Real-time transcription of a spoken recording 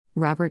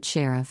Robert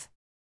Sheriff.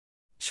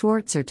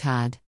 Schwarzer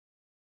Todd.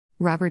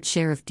 Robert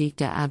Sheriff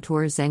dichte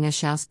Autor seiner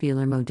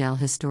Schauspielermodell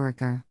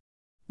Historiker.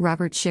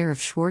 Robert Sheriff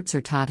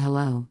Schwarzer Todd.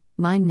 Hallo,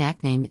 mein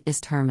Nachname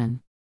ist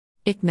Hermann.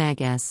 Ich mag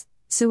es,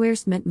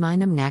 zuerst mit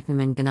meinem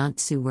Nachnamen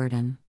genannt zu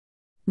werden.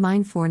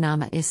 Mein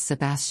Vorname ist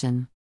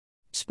Sebastian.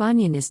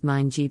 Spanien ist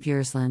mein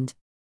Geburtsland.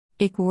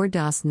 Ich war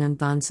das nun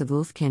von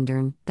 12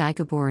 Kindern, die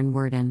geboren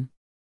wurden.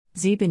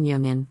 7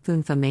 Jungen,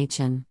 5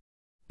 Mädchen.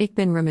 Ich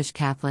bin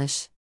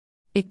römisch-katholisch.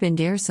 Ich bin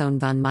der Sohn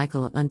von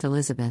Michael und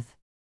Elisabeth.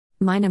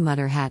 Meine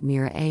Mutter hat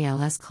mir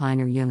als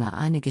kleiner Junge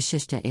eine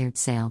Geschichte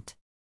erzählt.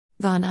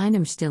 Von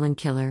einem stillen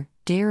Killer,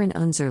 der in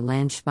unser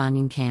Land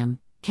Spanien kam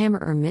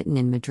mitten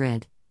in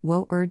Madrid,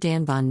 wo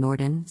dann von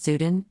Norden,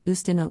 Süden,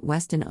 Osten und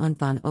Westen und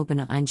von oben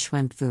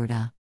einschwemmt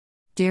wurde.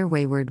 Der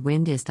Wayward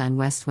Wind ist ein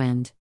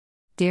Westwind.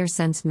 Der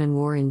Sensman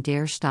war in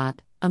der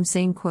Stadt,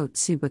 sein Quote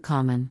zu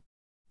bekommen.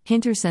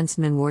 Hinter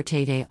Sensman war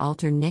Tade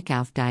Alter nicht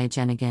auf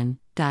diejenigen,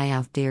 die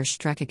auf der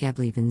Strecke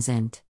geblieben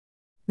sind.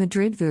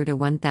 Madrid wurde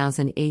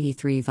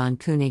 1083 von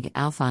König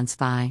Alphons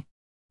II.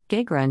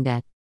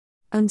 gegründet.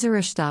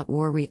 Unsere Stadt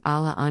war wie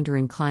alle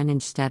anderen kleinen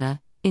Städte,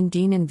 in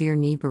denen wir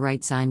nie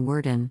bereit sein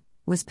würden,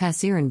 was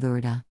passieren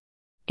würde.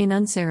 In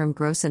unserem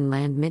großen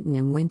Land mitten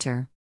im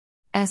Winter.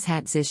 Es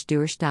hat sich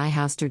durch die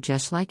Hauster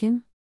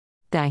geschlichen?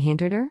 Die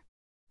Hintertür?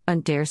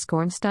 Und der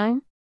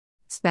Skornstein?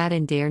 Spat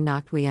in der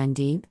Nacht wie ein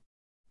Dieb?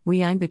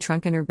 Wie ein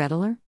betrunkener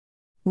Bettler?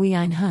 Wie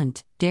ein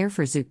Hund, der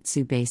versucht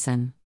zu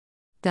beißen.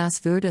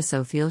 Das würde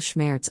so viel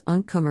Schmerz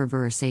und Kummer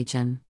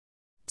verursachen.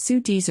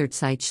 Zu dieser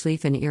Zeit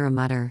schliefen ihre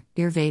Mutter,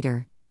 ihr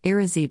Vater,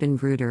 ihre 7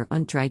 Brüder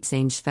und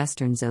 13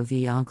 Schwestern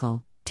sowie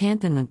Onkel,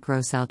 Tanten und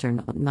Großeltern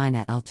und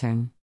meine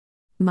Eltern.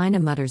 Meine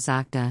Mutter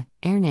sagte,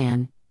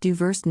 Hernan, du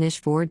wirst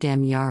nicht vor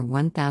dem Jahr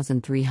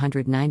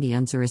 1390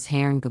 unseres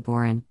Herrn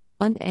geboren,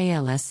 und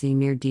als sie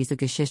mir diese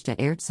Geschichte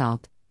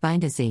erzählt,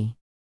 weinte sie.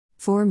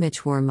 Vor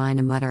mich war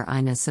meine Mutter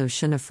eine so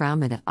schöne Frau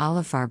mit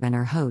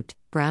olifarbener Haut,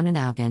 braunen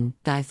Augen,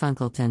 die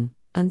funkelten,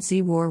 und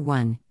sie war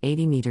 80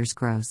 Meters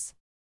groß.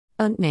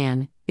 Und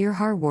man, ihr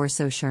Haar war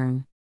so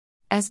schön.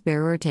 Es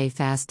berührte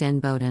fast den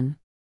Boden.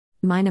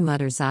 Meine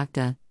Mutter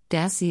sagte,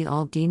 dass sie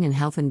all denen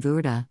helfen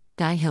würde,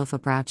 die Hilfe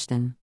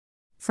brauchten.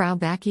 Frau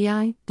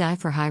Bacchii, die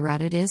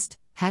verheiratet ist,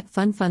 hat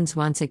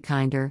 25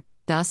 Kinder,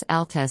 das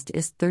Älteste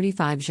ist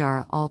 35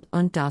 Jahre alt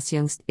und das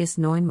Jüngste ist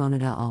 9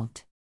 Monate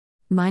alt.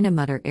 Meine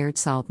Mutter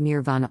erzählt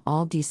mir von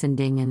all diesen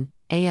Dingen,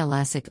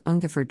 als ich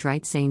ungefähr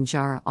 13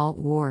 Jahre alt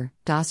war,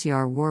 das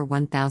Jahr war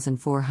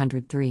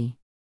 1403.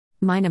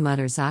 Meine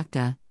Mutter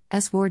sagte,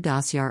 es war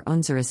das Jahr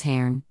unseres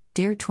Herrn,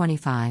 der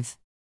 25.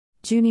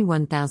 Juni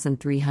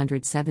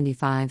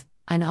 1375,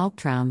 ein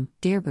Albtraum,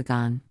 der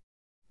begann.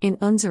 In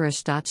unserer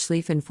Stadt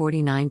schliefen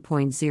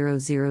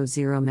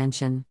 49,000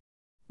 Menschen.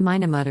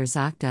 Meine Mutter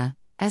sagte,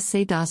 es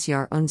sei das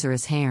Jahr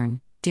unseres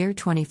Herrn, der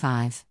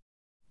 25.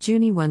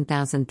 Juni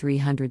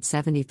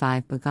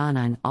 1375 begann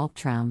ein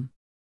Albtraum.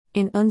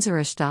 In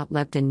unserer Stadt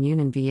lebten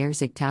nun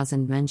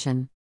 40.000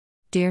 Menschen.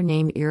 Der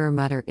Name ihrer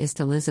Mutter ist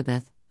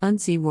Elisabeth, und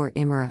sie war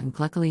immer ein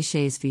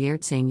glückliches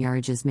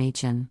 14-jähriges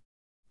Mädchen.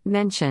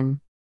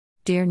 Menschen.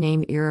 Der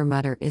Name ihrer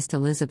Mutter ist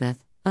Elisabeth,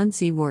 und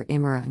sie war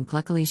immer ein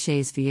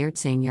glückliches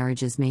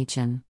 14-jähriges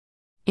Mädchen.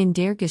 In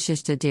der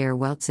Geschichte der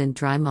Welt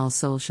sind dreimal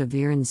solche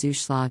Viren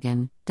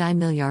zuschlagen, die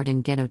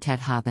Milliarden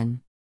getötet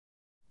haben.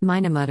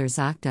 Meine Mutter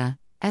sagte,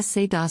 es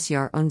sei das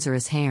Jahr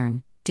unseres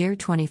Herrn, der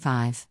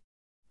 25.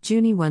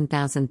 Juni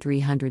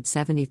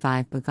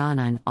 1375 begann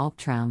ein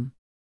Albtraum.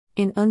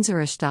 In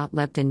unserer Stadt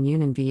lebten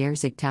nun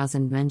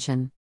 40.000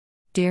 Menschen.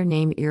 Der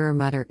Name ihrer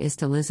Mutter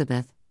ist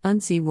Elisabeth,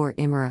 und sie war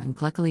immer ein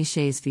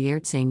glückliches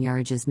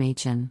 14-jähriges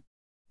Mädchen.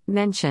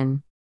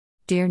 Menschen.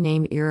 Der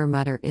Name ihrer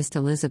Mutter ist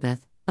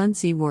Elisabeth, und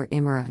sie war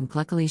immer ein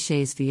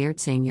glückliches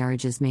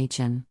 14-jähriges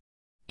Mädchen.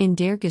 In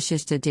der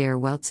Geschichte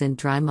der Welt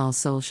sind dreimal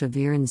solche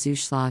Viren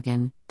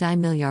zuschlagen, die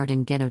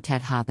Milliarden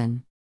getötet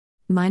haben.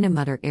 Meine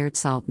Mutter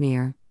erzählt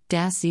mir,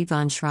 dass sie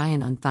von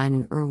Schreien und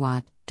Weinen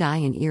Urwat,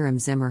 die in ihrem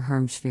Zimmer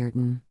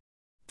herumschwirrten.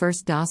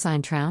 First das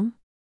ein Traum?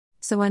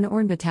 So ein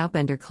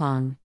ohrenbetaubender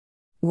Klang.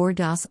 War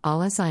das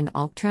alles ein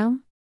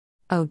Albtraum?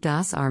 Oh,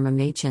 das arme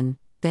Mädchen,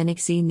 wenn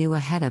ich sie nur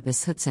hätte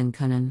beschützen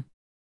können.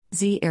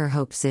 Sie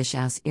erhob sich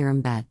aus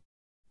ihrem Bett.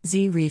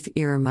 Sie rief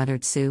ihrer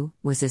Mutter zu,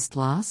 was ist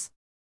los?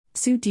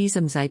 Zu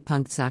diesem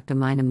Zeitpunkt sagte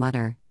meine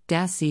Mutter,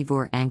 dass sie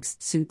vor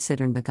Angst zu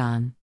zittern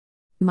begann.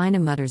 Meine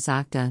Mutter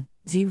sagte,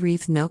 sie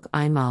rief noch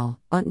einmal,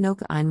 und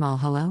noch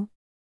einmal Hallo?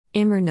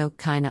 Immer noch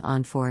keine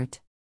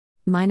Antwort.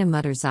 Meine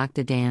Mutter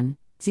sagte dann,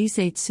 sie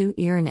sei zu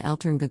ihren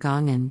Eltern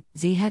gegangen,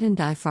 sie hätten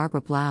die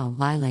Farbe blau,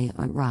 lila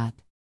und rot.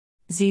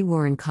 Sie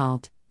waren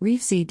kalt,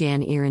 rief sie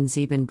dann ihren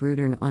 7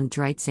 Brüdern und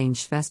 13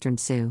 Schwestern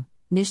zu,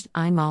 nicht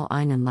einmal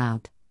einen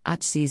Laut,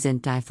 ach sie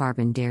sind die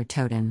Farben der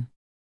Toten.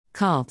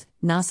 Kalt,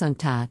 nass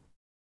und tot.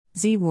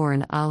 Sie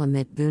waren alle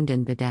mit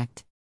Wunden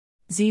bedeckt.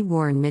 Sie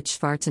waren mit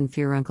schwarzen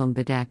Furunkeln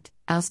bedeckt,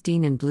 aus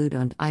denen Blut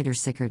und Eiter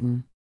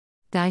sickerten.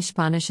 Die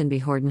spanischen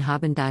Behörden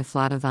haben die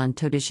Flotte von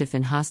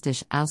Todesschiffen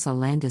hastig außer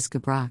Landes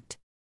gebracht.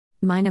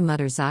 Meine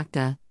Mutter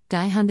sagte,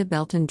 die Hunde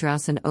bellten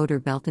draußen oder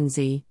bellten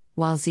sie,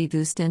 while sie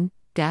wussten,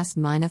 dass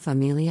meine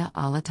Familie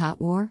alle tot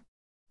war?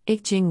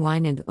 Ich ging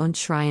weinend und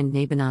schreiend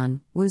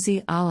nebenan, wo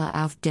sie alle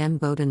auf dem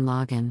Boden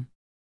lagen.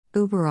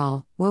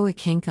 Überall, wo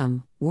ich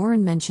hinkam,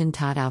 waren Menschen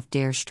tot auf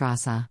der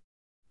Straße.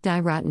 Die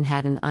Ratten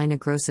hatten eine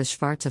große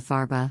schwarze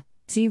Farbe,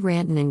 sie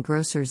rannten in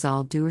großer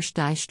Zahl durch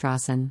die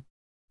Straßen.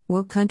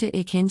 Wo konnte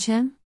ich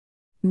hinschauen?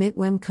 Mit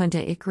wem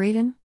konnte ich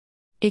reden?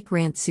 Ich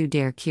rannte zu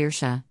der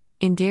Kirche,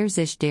 in der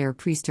sich der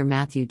Priester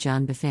Matthew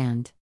John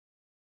befand.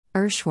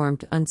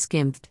 Schwärmt und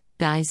skimpft,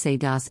 die sei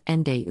das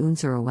Ende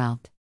unserer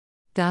Welt.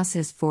 Das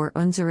ist vor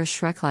unsere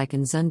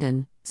schrecklichen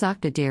Sünden,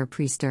 sagte der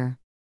Priester.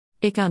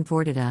 Ich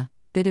antwortete,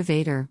 bitte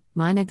weiter,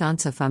 meine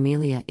ganze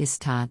Familie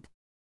ist tot.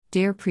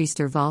 Der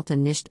Priester wollte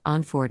nicht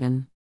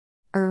antworten.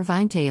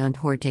 Weinte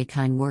und hörte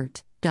kein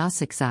Wort,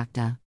 das ich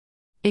sagte.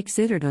 Ich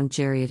zitterte und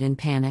geriet in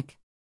Panik.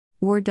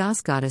 War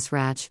das Gottes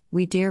Ratsch,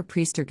 wie der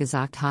Priester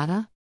gesagt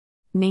hatte?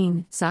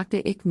 Nein, sagte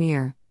ich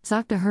mir,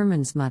 sagte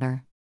Hermanns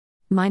Mutter.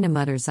 Meine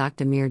Mutter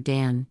sagte mir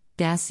dann,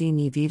 dass sie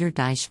nie wieder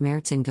die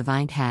Schmerzen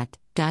geweint hat,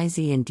 die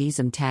sie in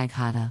diesem Tag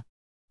hatte.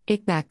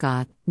 Ich bat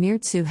Gott, mir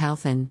zu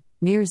helfen,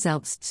 mir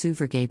selbst zu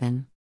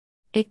vergeben.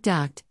 Ich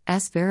dachte,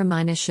 es wäre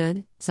meine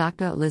Schuld,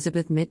 sagte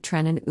Elisabeth mit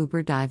Tränen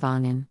über die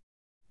Wangen.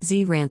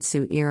 Sie rannt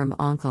zu ihrem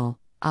Onkel,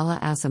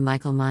 alle außer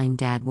Michael mein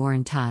Dad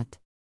waren tot.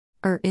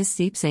 Ist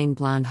 17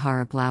 blond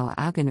Haare blaue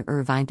Augen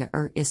weinte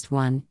ist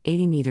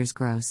 1,80 Meters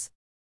groß.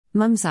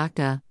 Mom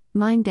sagte,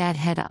 mein Dad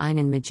hätte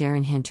einen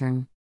mageren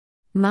Hintern.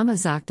 Mama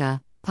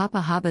sagte,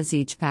 Papa habe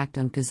sie gepackt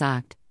und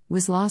gesagt,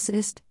 was los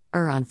ist,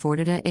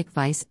 antwortete ich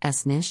weiß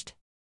es nicht.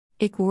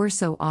 Ich war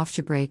so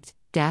aufgebracht,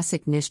 dass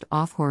ich nicht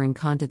aufhören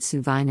konnte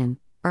zu weinen,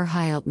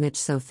 hielt mich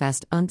so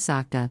fest und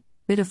sagte,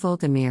 bitte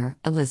folge mir,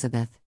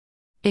 Elisabeth.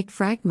 Ich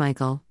fragte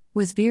Michael,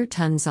 was wir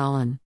tun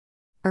sollen.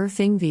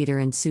 Fing wieder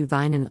an zu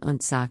weinen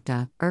und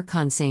sagte,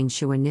 kann seine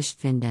Schuhe nicht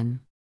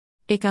finden.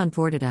 Ich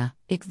antwortete,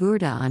 ich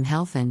würde ihm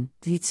helfen,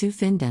 sie zu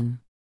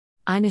finden.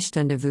 Eine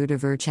Stunde würde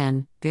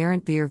vergehen,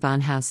 während wir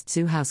von Haus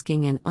zu Haus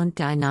gingen und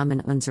die Namen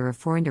unserer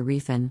Freunde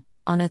riefen,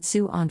 ohne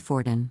zu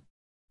antworten.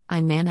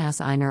 Ein Mann aus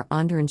einer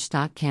anderen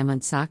Stadt kam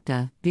und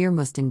sagte, wir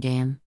mussten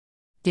gehen.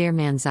 Der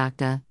Mann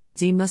sagte,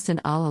 sie mussten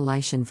alle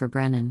Leichen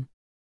verbrennen.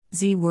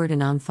 Sie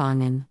wurden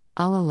anfangen,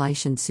 alle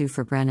Leichen zu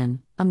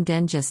verbrennen,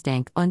 den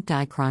Gestank und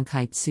die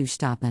Krankheit zu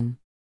stoppen.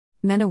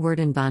 Männer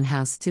wurden von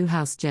Haus zu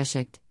Haus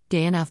geschickt,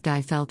 dann auf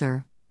die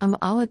Felder,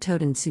 alle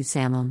Toten zu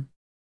sammeln.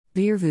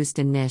 Wir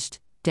wussten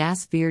nicht,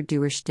 dass wir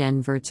durch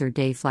den Wurzer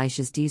des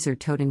Fleisches dieser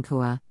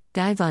Totenkühe,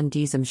 die von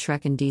diesem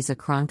Schrecken dieser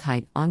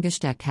Krankheit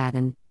angesteckt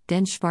hatten,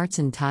 den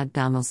schwarzen Tod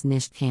damals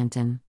nicht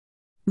kannten.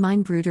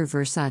 Mein Bruder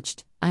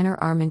versucht,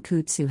 einer armen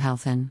Kuh zu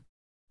helfen.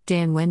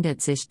 Dann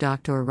wendet sich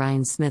Dr.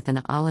 Ryan Smith an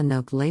alle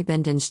noch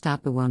lebenden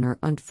Stadtbewohner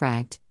und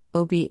fragt,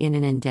 ob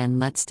ihnen in den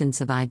letzten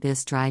 2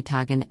 bis 3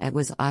 Tagen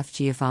etwas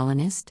aufgefallen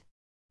ist?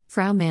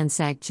 Frau Mann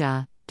sagt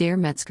ja, der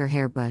Metzger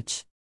Herr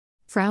Butch.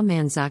 Frau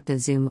Mann sagte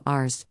zum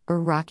Arzt,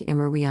 rock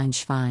immer wie ein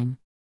Schwein.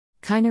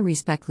 Keine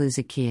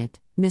Respektlosigkeit,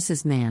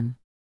 Mrs. Mann.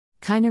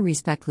 Keine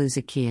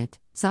Respektlosigkeit,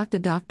 sagte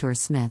Dr.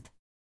 Smith.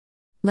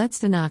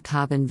 Letzte Nacht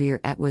haben wir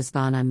etwas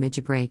von ihm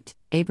mitgebracht,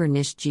 aber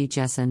nicht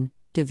gegessen,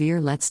 de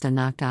wir letzte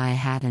Nacht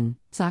hatten,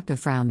 sagte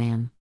Frau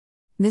Mann.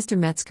 Mr.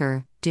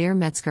 Metzger, der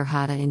Metzger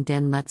hatte in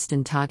den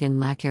letzten Tagen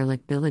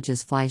lächerlich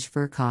billiges Fleisch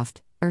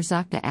verkauft,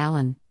 sagte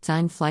Allen,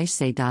 sein Fleisch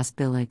sei das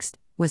billigst,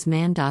 was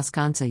man das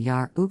ganze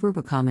Jahr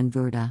überbekommen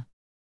würde.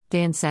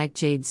 Dann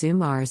sagt Jade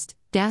zum Arzt,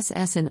 dass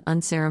es in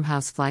unserem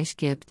Haus Fleisch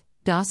gibt,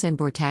 das in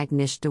Bortag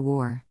nicht de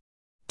war.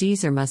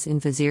 Dieser muss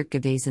infiziert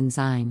gewesen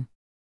sein.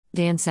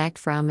 Dann sagt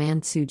Frau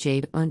Mann zu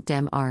Jade und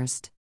dem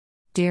Arzt.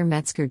 Der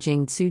Metzger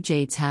ging zu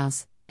Jades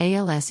Haus,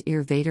 als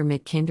ihr Vater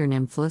mit Kindern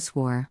im Fluss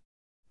war.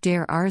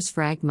 Der Arzt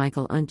fragt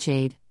Michael und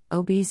Jade,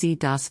 ob sie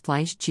das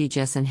Fleisch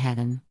gegessen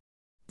hätten.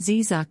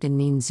 Sie sagten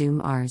nein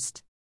zum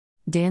Arzt.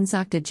 Dann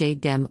sagte Jade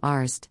dem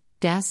Arzt,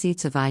 dass sie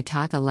 2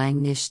 Tage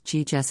lang nicht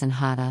gegessen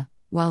hatte,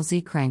 weil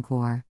sie krank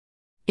war.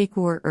 Ich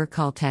war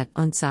erkaltet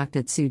und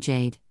sagte zu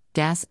Jade,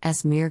 dass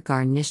es mir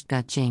gar nicht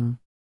gut ging.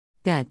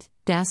 Gut,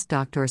 das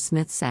Dr.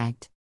 Smith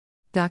sagt.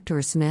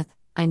 Dr. Smith,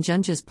 ein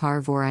junges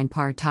Paar vor ein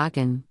paar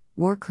Tagen,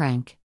 war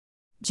krank.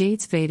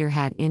 Jades Vater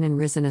hat ihnen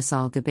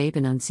Risenasal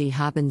gebeten und sie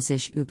haben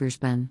sich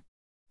überspannt.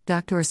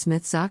 Dr.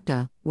 Smith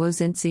sagte, wo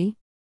sind sie?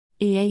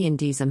 In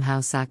diesem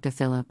Haus sagte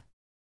Philipp.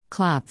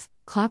 Klopf,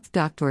 klopf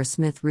Dr.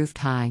 Smith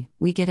ruft high,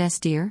 wie geht es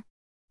dir?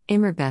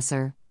 Immer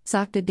besser,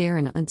 sagte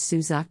Darren und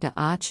Sue sagte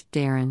ach,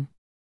 Darren.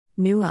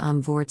 Nur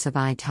Wort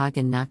 2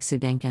 Tagen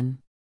nachzudenken.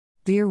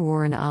 Wir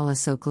waren alle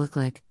so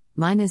glücklich,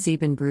 meine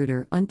 7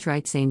 Brüder und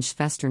 13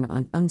 Schwestern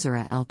und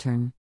unsere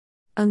Eltern.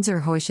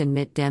 Unser Häuschen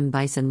mit dem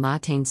weißen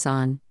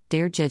Laternenzaun,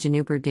 der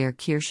gegenüber der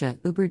Kirche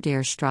über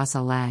der Straße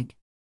lag.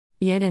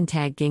 Jeden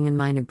Tag gingen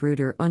meine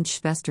Brüder und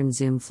Schwestern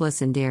zum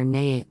Fluss in der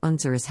Nähe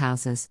unseres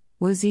Hauses,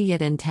 wo sie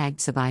jeden Tag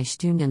 2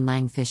 Stunden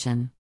lang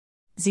fischen.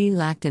 Sie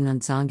lachten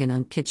und sangen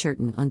und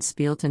kitscherten und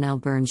spielten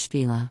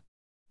Albernspiele.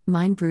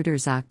 Mein Bruder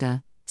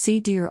sagte,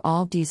 sieh dir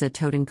all diese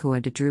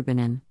Totenkühe da drüben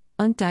an,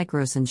 und die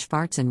großen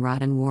schwarzen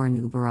Ratten waren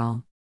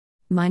überall.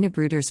 Meine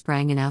Brüder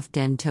sprangen auf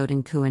den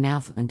Totenkuen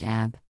auf und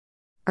ab.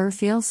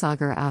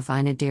 Vielsager auf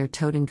eine der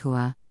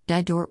Totenkua,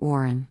 die dort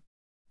waren.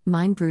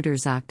 Mein Bruder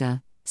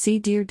sagte, sieh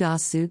dir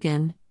das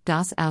Zugen,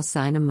 das aus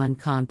seinem Mund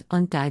kommt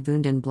und die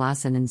Wunden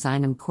blasen in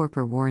seinem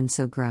Körper waren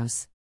so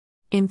groß.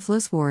 Im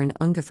Fluss waren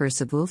ungefähr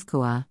 12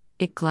 Kua,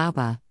 ich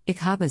glaube, ich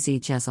habe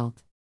sie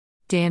geselt.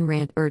 Dan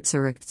rant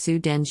zurück zu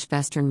den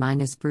Schwestern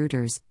meines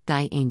Bruders,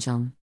 die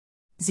Angeln.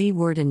 Sie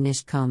wurden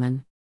nicht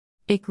kommen.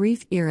 Ich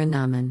rief ihre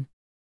Namen.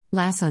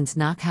 Lass uns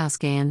nach Haus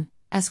gehen,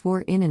 es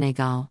war ihnen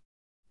egal.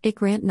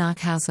 Ich rant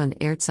nach Haus und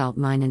erzählt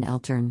meinen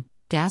Eltern,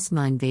 dass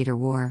mein Vater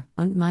war,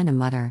 und meine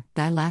Mutter,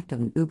 die lachte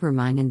und über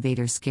meinen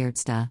Vater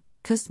scherzte,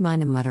 küsst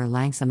meine Mutter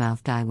langsam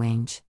auf die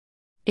Wange.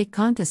 Ich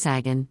konnte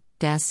sagen,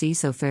 dass sie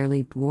so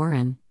verliebt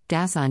waren,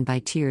 dass ein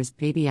Tiers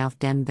Baby auf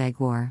dem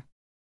Weg war.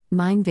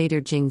 Mein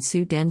Vater ging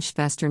zu den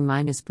Schwestern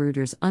meines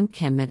Bruders und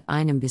kam mit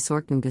einem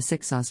besorgten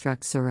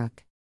Gesichtsausdruck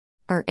zurück.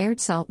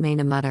 Erzählt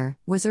meine Mutter,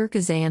 was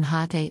gesehen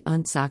hatte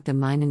und sagte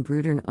meinen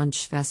Brüdern und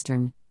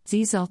Schwestern,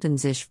 sie sollten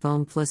sich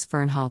vom Fluss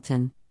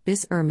fernhalten,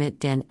 bis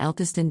mit den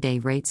Ältesten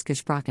des Rats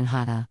gesprochen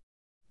hatte.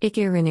 Ich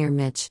erinnere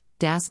mich,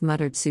 dass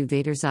Mutter zu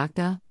Vater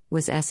sagte,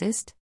 was es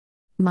ist?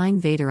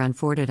 Mein Vater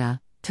antwortete,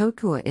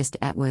 Totkua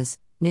ist etwas,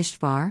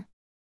 nicht wahr?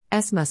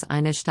 Es muss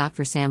eine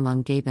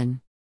Stadtversammlung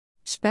geben.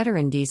 Später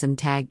in diesem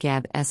Tag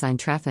gab es ein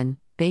Treffen,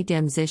 bei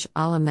dem sich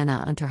alle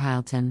Männer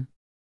unterhielten.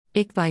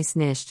 Ich weiß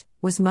nicht,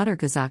 was Mutter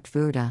gesagt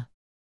wurde.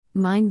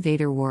 Mein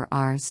Vater war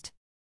Arzt.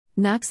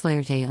 Nachts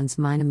lehrte uns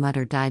meine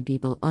Mutter die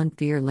Bibel und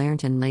wir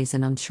lernten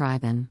lesen und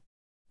schreiben.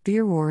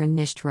 Wir waren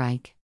nicht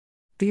reich.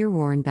 Wir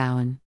waren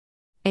bauen.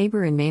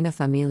 Aber in meiner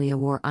Familie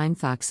war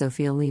einfach so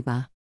viel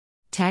Liebe.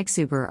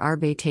 Tagsüber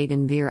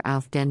arbeiteten wir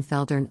auf den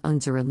Feldern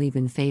unserer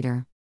lieben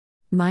Väter.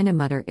 Meine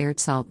Mutter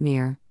erzählt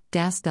mir,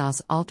 dass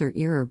das Alter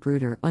ihrer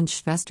Brüder und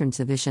Schwestern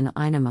zwischen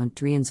einem und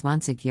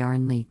 23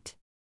 Jahren liegt.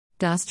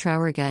 Das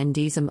Traurige in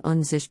diesem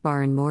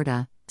unsichtbaren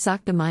Morde,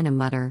 sagte meine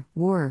Mutter,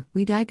 war,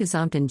 wie die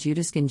gesamten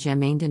jüdischen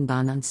Gemeinden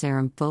von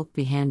unserem Volk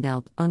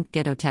behandelt und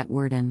getötet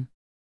wurden.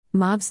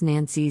 Mobs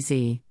nennt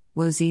sie,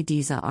 wo sie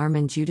diese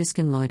armen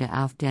jüdischen Leute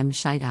auf dem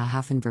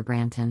Scheiterhaufen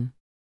verbrannten.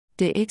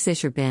 De ich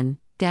sicher bin,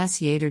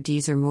 dass jeder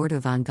dieser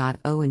Morde von Gott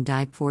und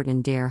die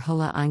Pforten der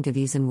Hölle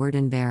eingewiesen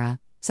worden wäre,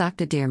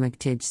 sagte der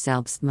Mektig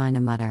selbst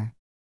meine Mutter.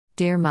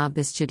 Der Mob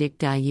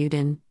bestätigt die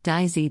Juden,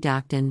 die sie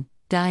dachten,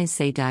 die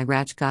sei die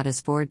Rach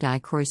Gottes vor die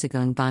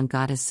Kreuzigung von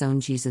Gottes Sohn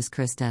Jesus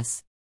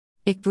Christus.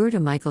 Ich wurde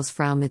Michaels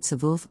Frau mit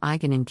 12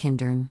 eigenen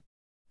Kindern.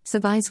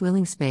 2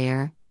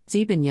 Zwillingspaar,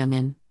 7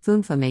 Jungen,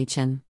 5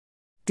 Mädchen.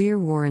 Wir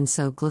waren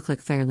so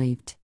glücklich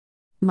verliebt.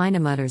 Meine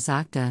Mutter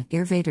sagte,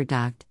 ihr Vater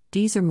dacht,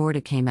 dieser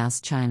Morde kam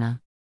aus China.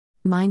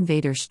 Mein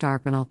Vater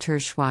starb in Alter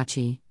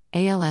Schwachi,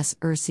 als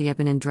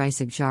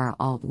 37 Jahre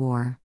alt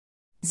war.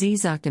 Sie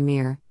sagte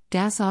mir,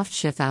 das oft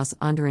Schiff aus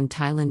anderen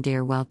Teilen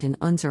der Welt in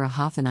unsere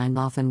Hafen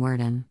einlaufen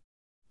werden.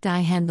 Die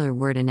Händler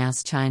wurden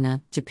aus China,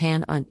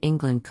 Japan und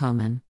England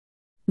kommen.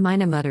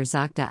 Meine Mutter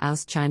sagte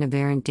aus China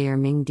während der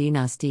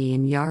Ming-Dynastie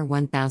im Jahr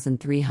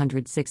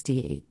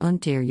 1368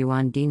 und der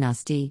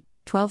Yuan-Dynastie,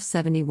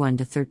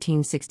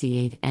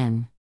 1271-1368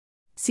 n.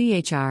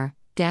 Chr,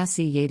 dass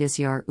sie jedes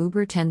Jahr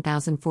über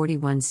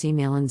 10.041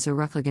 Seemeilen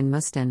zurücklegen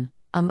mussten,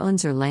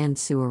 unser Land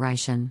zu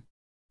erreichen.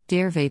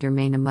 Der Vater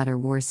meine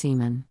Mutter war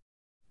Seaman.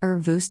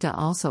 Wusste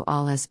also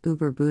alles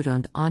über Boot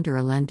und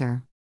andere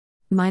Länder.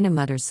 Meine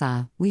Mutter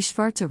sah, wie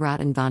schwarze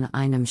Ratten von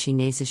einem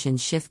chinesischen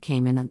Schiff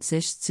kamen und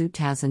sich zu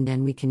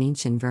Tausenden wie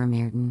Kaninchen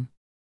vermehrten.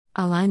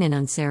 Allein in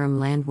unserem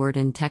Land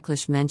wurden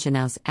täglich Menschen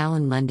aus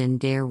allen Ländern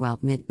der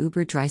Welt mit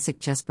über 30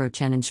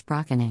 gesprochenen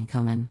Sprachen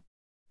ankommen.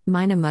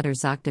 Meine Mutter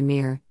sagte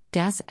mir,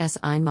 dass es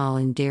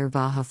einmal in der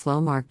Woche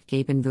Flohmarkt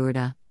geben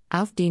würde,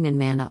 auf denen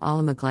man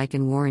alle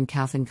gleichen Waren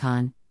kaufen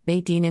kann,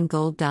 bei denen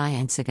Gold die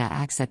einzige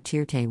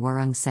akzeptierte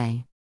Währung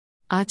sei.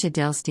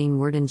 Delstein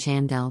wurden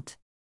chandelt.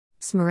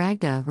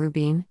 Smaragda,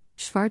 Rubin,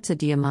 schwarze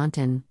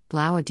Diamanten,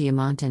 blaue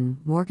Diamanten,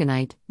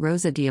 Morganite,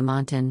 rosa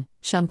Diamanten,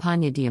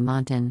 Champagne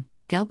Diamanten,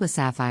 gelbe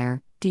Sapphire,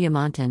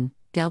 Diamanten,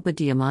 gelbe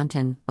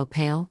Diamanten,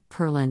 Opal,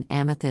 Perlen,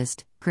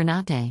 Amethyst,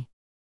 Granate.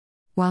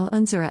 While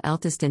unsere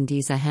Ältesten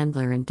diese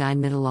Händler in die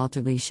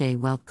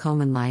mittelalterliche Welt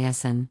kommen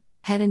ließen,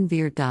 hätten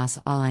wir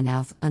das allein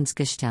auf uns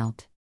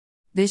gestellt.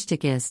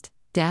 Wichtig ist,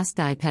 dass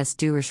die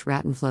Pest durch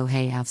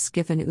Rattenflohe auf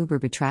Skiffen über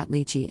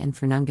Betrachtliche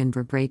Entfernungen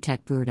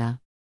verbreitet wurde.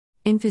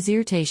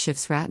 Infizierte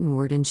Schiffsratten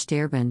wurden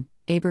sterben,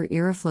 aber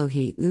ihre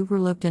Flohe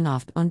überlebten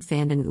oft und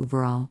fanden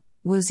überall,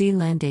 wo sie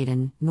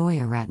landeten,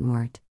 neue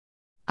Rattenwort.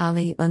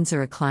 Alle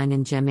unsere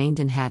kleinen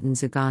Gemeinden hatten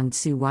Zugang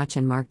zu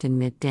Wochenmärkten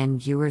mit den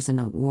Gewürzen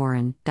und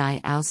Waren,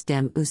 die aus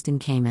dem Osten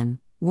kamen,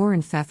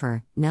 waren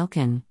Pfeffer,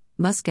 Nelken,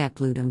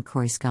 Muskatblut und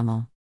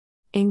Kreuzkümmel.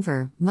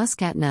 Ingwer,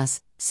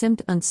 Muskatnuss,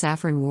 Zimt und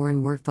Saffron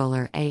waren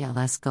wertvoller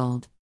als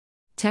Gold.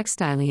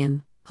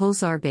 Textilien,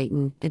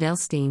 Holzarbeiten,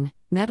 Edelstein,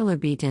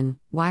 Metallarbeten,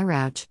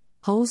 Weihrauch,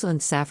 Holz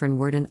und Saffron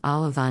wurden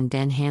alle von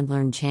den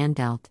Händlern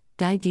chandelt,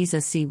 die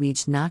diese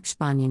Seeweed nach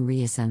Spanien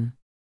reisen.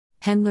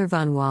 Händler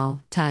von Wall,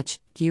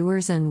 Touch,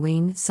 Gewürzen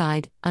Wien,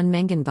 Seid,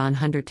 Unmengen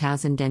von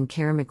Hunderttausenden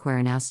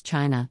Keramikwaren aus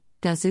China,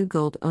 Dazu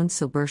Gold und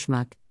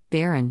Silberschmuck,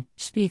 Bären,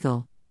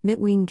 Spiegel,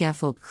 Mitwien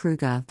Gefeld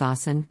Krüger,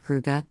 Vasen,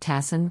 Krüger,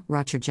 Tassen,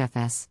 Roger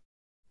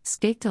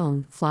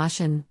Skekteln,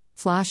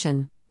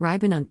 Flaschen,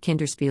 Reiben und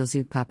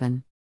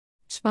Kinderspielzeugpuppen.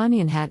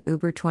 Spanien hat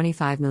über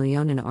 25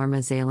 Millionen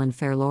arme Seelen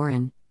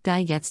verloren,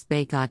 die jetzt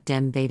bei Gott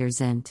dem Vater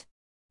sind.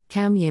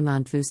 Kaum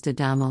jemand wusste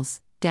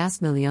damals,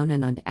 dass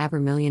Millionen und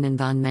Abermillionen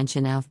von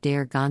Menschen auf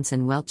der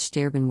ganzen Welt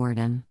sterben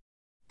würden.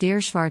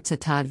 Der schwarze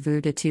Tod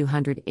würde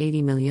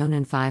 280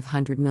 Millionen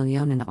 500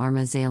 Millionen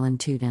arme Seelen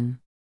töten.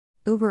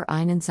 Über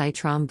einen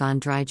Zeitraum von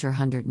 3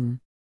 Jahrhunderten.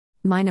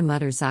 Meine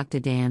Mutter sagte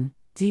dann,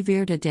 sie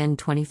werde den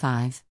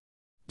 25.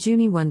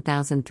 Juni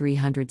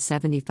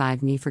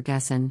 1375 nie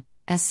vergessen,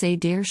 es sei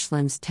der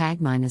schlimmste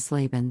Tag meines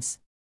Lebens.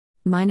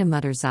 Meine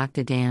Mutter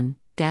sagte dann,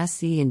 dass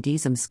sie in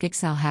diesem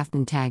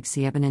schicksalhaften Tag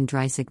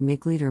 37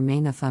 Mitglieder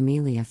meiner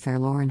Familie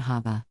verloren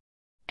habe.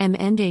 Am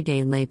Ende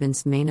des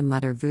Lebens meiner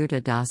Mutter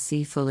würde das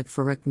sie völlig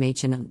verrückt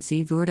machen und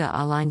sie würde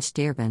allein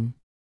sterben.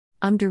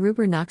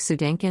 Darüber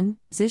nachzudenken,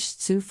 sich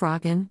zu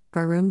fragen,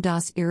 warum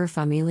das ihre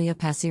Familie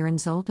passieren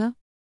sollte?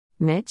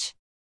 Mich?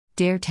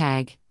 Der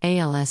Tag,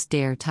 als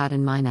der Tod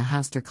in meine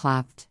Haustür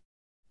klopft.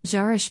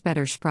 Jahre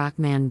später sprach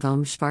man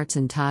vom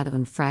schwarzen Tod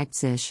und fragt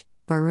sich,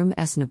 warum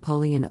es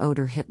Napoleon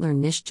oder Hitler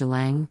nicht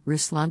gelang,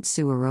 Russland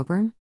zu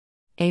erobern?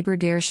 Aber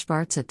der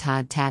schwarze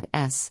Tod tat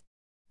es.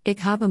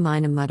 Ich habe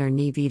meine Mutter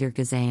nie wieder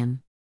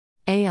gesehen.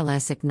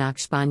 Als ich nach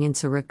Spanien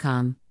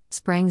zurückkam,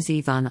 sprang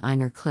sie von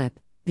einer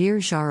Klippe, wir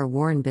Jahre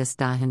waren bis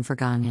dahin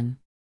vergangen.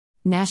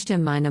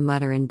 Nachdem meine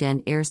Mutter in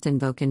den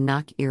ersten Wochen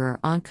nach ihrer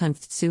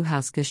Ankunft zu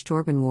Haus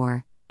gestorben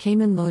war,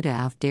 kamen Leute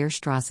auf der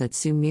Straße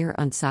zu mir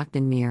und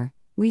sagten mir,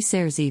 wie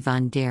sehr sie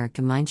von der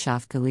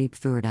Gemeinschaft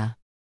geliebt wurde.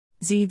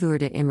 Sie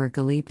wurde immer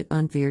geliebt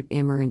und wird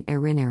immer in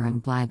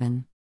Erinnerung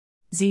bleiben.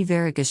 Sie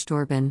wäre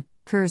gestorben,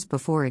 kurz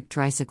bevor ich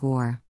 30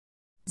 war.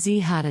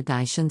 Sie hatte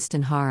die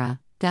schönsten Haare,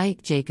 die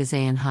ich je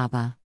gesehen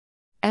habe.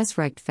 Es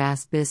reicht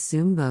fast bis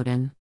zum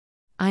Boden.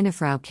 Eine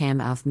Frau kam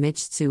auf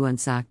mich zu und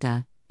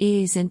sagte,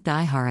 sind die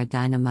Haare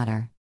deiner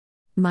Mutter.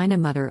 Meine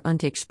Mutter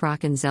und ich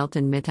sprachen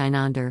selten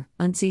miteinander,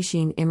 und sie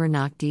schien immer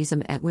nach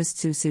diesem etwas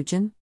zu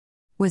suchen?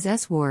 Was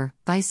es war,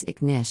 weiß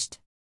ich nicht.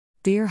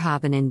 Wir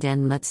haben in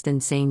den letzten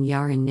 10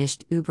 Jahren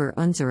nicht über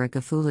unsere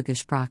Gefühle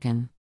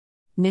gesprochen.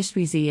 Nicht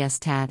wie sie es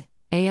tat,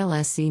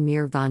 als sie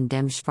mir von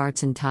dem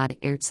schwarzen Tod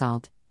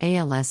erzählt,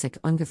 als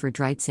ich ungefähr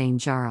 13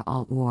 Jahre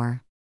alt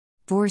war.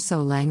 Vor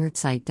so langer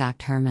Zeit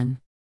dacht Hermann.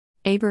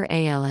 Aber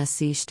als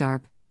sie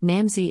starb,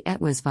 nahm sie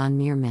etwas von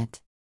mir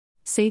mit.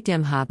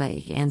 Seitdem habe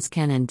ich ans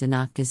Kennen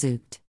danach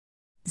gesucht.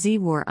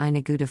 Sie war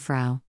eine gute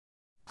Frau.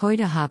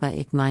 Heute habe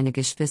ich meine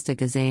Geschwister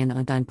gesehen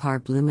und ein paar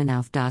Blumen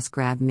auf das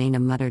Grab meiner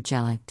Mutter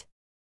gelegt.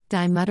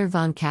 Die Mutter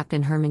von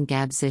Captain Hermann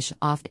gab sich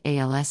oft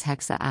als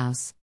Hexe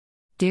aus.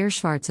 Der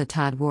schwarze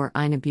Tod war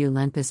eine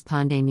Bulenpest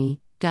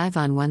Pandemie, die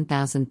von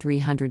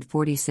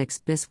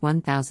 1346 bis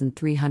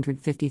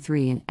 1353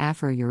 in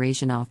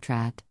Afro-Eurasien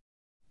auftrat.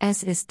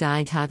 Es ist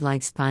die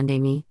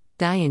Todligspandemie,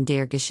 die in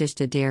der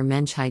Geschichte der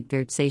Menschheit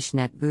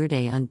verzeichnet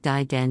wurde und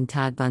die den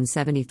Tod von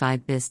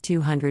 75 bis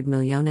 200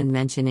 Millionen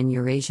Menschen in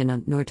Eurasien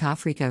und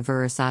Nordafrika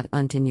verursacht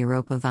und in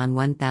Europa von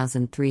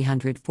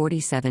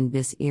 1347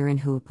 bis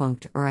ihren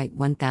Höhepunkt erreicht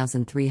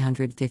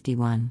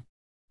 1351.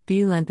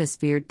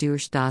 Bulenpest wird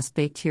durch das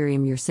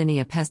Bakterium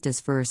Yersinia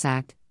pestis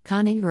verursacht,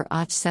 kann ihre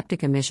auch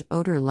Septicemisch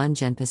oder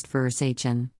Lungenpest verursachen.